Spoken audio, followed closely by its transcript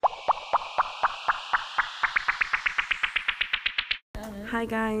Hi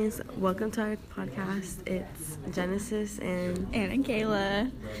guys, welcome to our podcast. It's Genesis and Anna and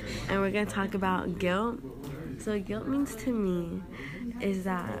Kayla. And we're going to talk about guilt. So guilt means to me is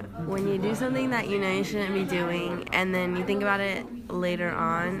that when you do something that you know you shouldn't be doing and then you think about it later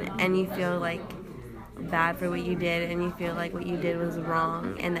on and you feel like bad for what you did and you feel like what you did was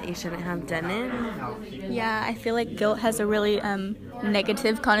wrong and that you shouldn't have done it. Yeah, I feel like guilt has a really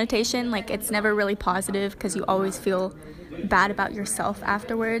negative connotation. Like, it's never really positive because you always feel bad about yourself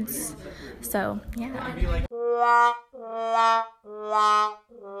afterwards. So, yeah.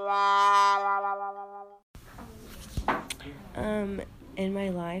 In my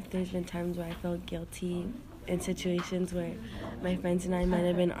life, there's been times where I felt guilty in situations where my friends and I might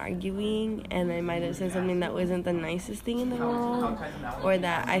have been arguing and I might have said something that wasn't the nicest thing in the world or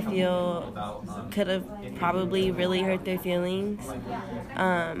that I feel could have probably really hurt their feelings.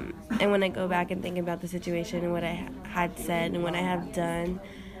 And when I go back and think about the situation and what I had said and what I have done,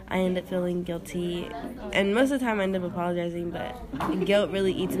 I end up feeling guilty, and most of the time I end up apologizing, but guilt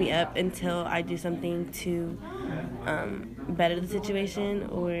really eats me up until I do something to better the situation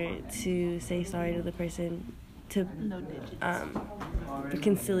or to say sorry to the person to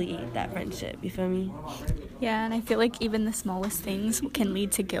conciliate that friendship. You feel me? Yeah, and I feel like even the smallest things can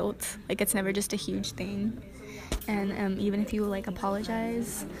lead to guilt. Like, it's never just a huge thing. And even if you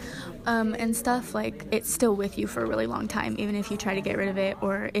apologize and stuff, like, it's still with you for a really long time, even if you try to get rid of it,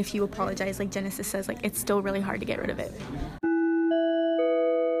 or if you apologize, like Genesis says, like, it's still really hard to get rid of it.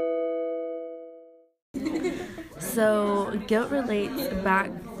 So guilt relates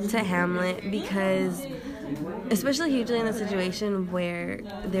back to Hamlet because, especially hugely in the situation where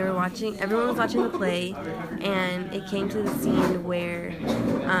everyone was watching the play, and it came to the scene where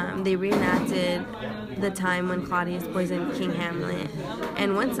they reenacted the time when Claudius poisoned King Hamlet.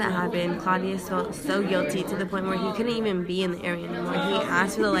 And once that happened, Claudius felt so guilty to the point where he couldn't even be in the area anymore. He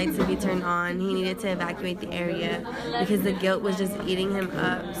asked for the lights to be turned on. He needed to evacuate the area because the guilt was just eating him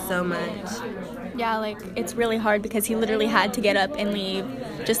up so much. Yeah, like, it's really hard because he literally had to get up and leave.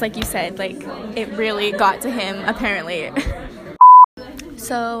 Just like you said, like, it really got to him, apparently.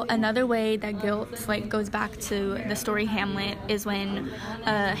 So another way that guilt, like, goes back to the story Hamlet is when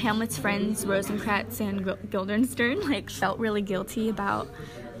Hamlet's friends, Rosencrantz and Guildenstern, like, felt really guilty about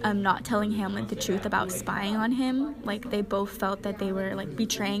not telling Hamlet the truth about spying on him. Like, they both felt that they were, like,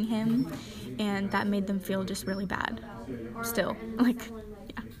 betraying him, and that made them feel just really bad. Still, like,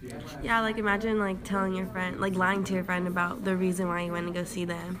 yeah, like, imagine, like, telling your friend, like, lying to your friend about the reason why you went to go see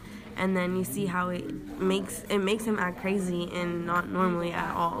them, and then you see how it makes him act crazy and not normally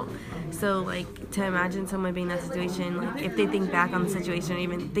at all. So, like, to imagine someone being in that situation, like, if they think back on the situation or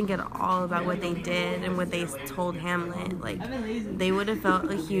even think at all about what they did and what they told Hamlet, like, they would have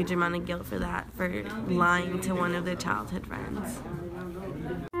felt a huge amount of guilt for that, for lying to one of their childhood friends.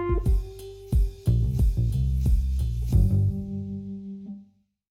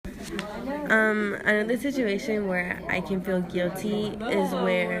 Another situation where I can feel guilty is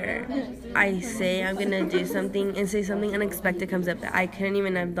where I say I'm gonna do something and say something unexpected comes up that I couldn't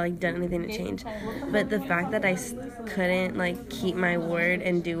even have, like, done anything to change. But the fact that I couldn't, like, keep my word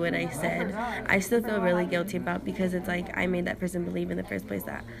and do what I said, I still feel really guilty about, because it's like I made that person believe in the first place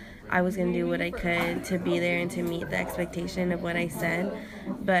that I was gonna do what I could to be there and to meet the expectation of what I said.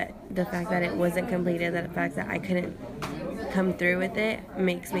 But the fact that it wasn't completed, the fact that I couldn't come through with it,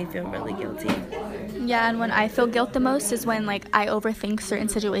 makes me feel really guilty. Yeah, and when I feel guilt the most is when, like, I overthink certain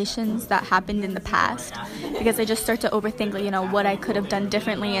situations that happened in the past, because I just start to overthink, like, what I could have done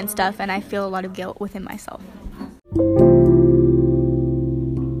differently and stuff, and I feel a lot of guilt within myself.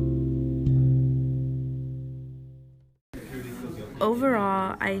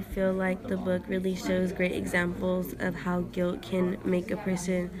 Overall, I feel like the book really shows great examples of how guilt can make a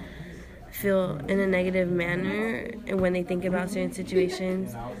person feel in a negative manner and when they think about certain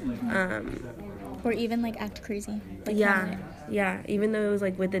situations. Or even, like, act crazy. Like, yeah, even though it was,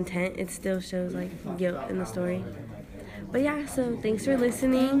 like, with intent, it still shows, like, guilt in the story. But yeah, so thanks for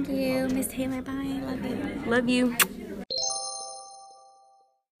listening. Thank you, Miss Taylor. Bye. Love you. Love you.